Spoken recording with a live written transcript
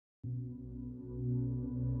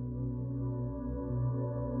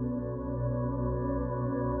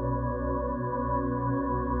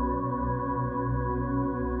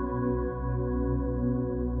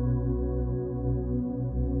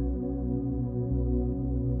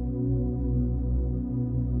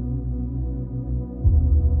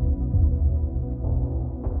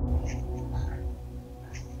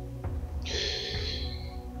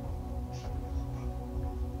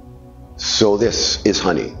So this is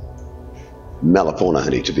honey, Melipona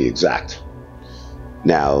honey to be exact.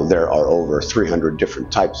 Now, there are over 300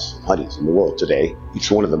 different types of honeys in the world today, each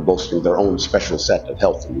one of them boasting their own special set of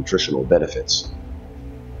health and nutritional benefits.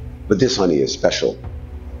 But this honey is special.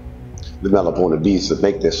 The Melipona bees that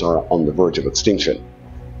make this are on the verge of extinction,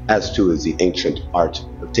 as too is the ancient art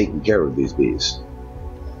of taking care of these bees.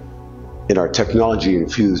 In our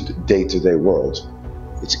technology-infused day-to-day world,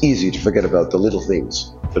 it's easy to forget about the little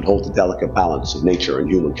things that hold the delicate balance of nature and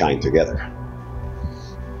humankind together.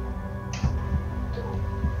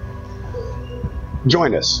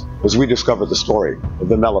 Join us as we discover the story of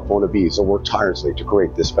the Melipona bees that work tirelessly to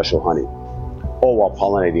create this special honey, all while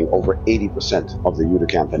pollinating over 80% of the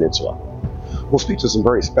Yucatan Peninsula. We'll speak to some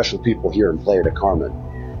very special people here in Playa del Carmen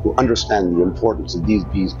who understand the importance that these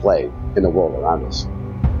bees play in the world around us.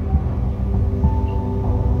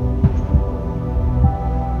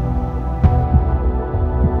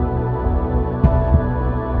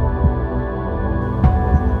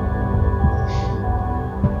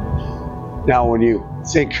 Now, when you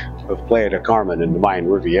think of Playa del Carmen and the Mayan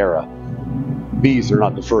Riviera, bees are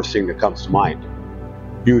not the first thing that comes to mind.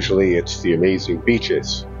 Usually it's the amazing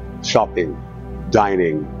beaches, shopping,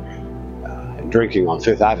 dining, and drinking on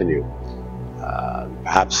Fifth Avenue,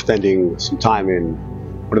 perhaps spending some time in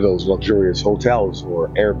one of those luxurious hotels or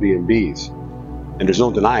Airbnbs. And there's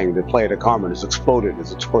no denying that Playa del Carmen has exploded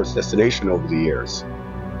as a tourist destination over the years.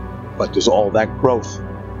 But does all that growth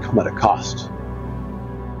come at a cost?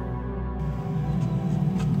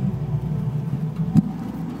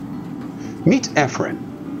 Meet Efren.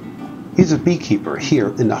 He's a beekeeper here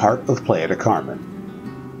in the heart of Playa del Carmen.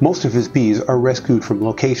 Most of his bees are rescued from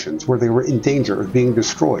locations where they were in danger of being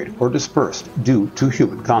destroyed or dispersed due to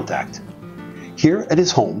human contact. Here at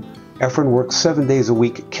his home, Efren works 7 days a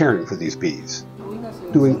week caring for these bees,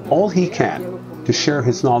 doing all he can to share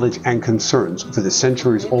his knowledge and concerns for the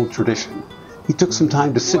centuries-old tradition. He took some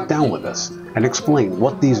time to sit down with us and explain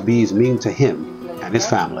what these bees mean to him and his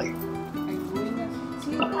family.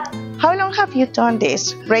 How long have you done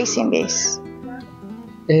this, raising bees?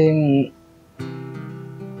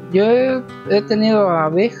 Yo he tenido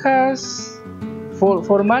abejas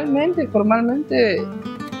formalmente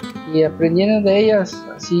y aprendiendo de ellas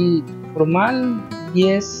así formal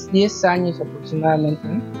 10 años aproximadamente,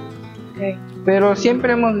 ¿no? Okay. Pero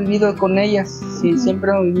siempre hemos vivido con ellas, sí, siempre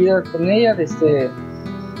hemos vivido con ellas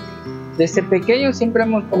desde pequeños, siempre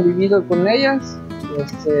hemos convivido con ellas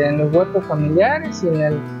en los huertos familiares y en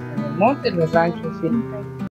el monte, en los ranchos, ¿sí?